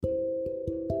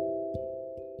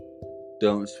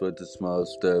Don't sweat the small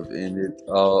stuff, and it's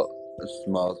all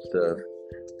small stuff.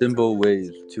 Simple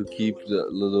ways to keep the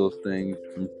little things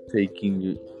from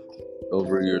taking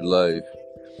over your life.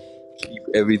 Keep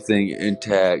everything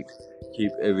intact.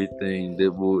 Keep everything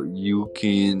that will you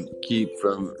can keep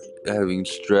from having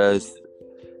stress,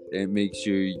 and make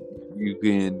sure you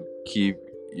can keep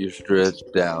your stress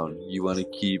down. You want to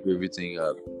keep everything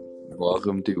up.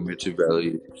 Welcome to Mitchell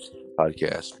Valley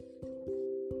Podcast.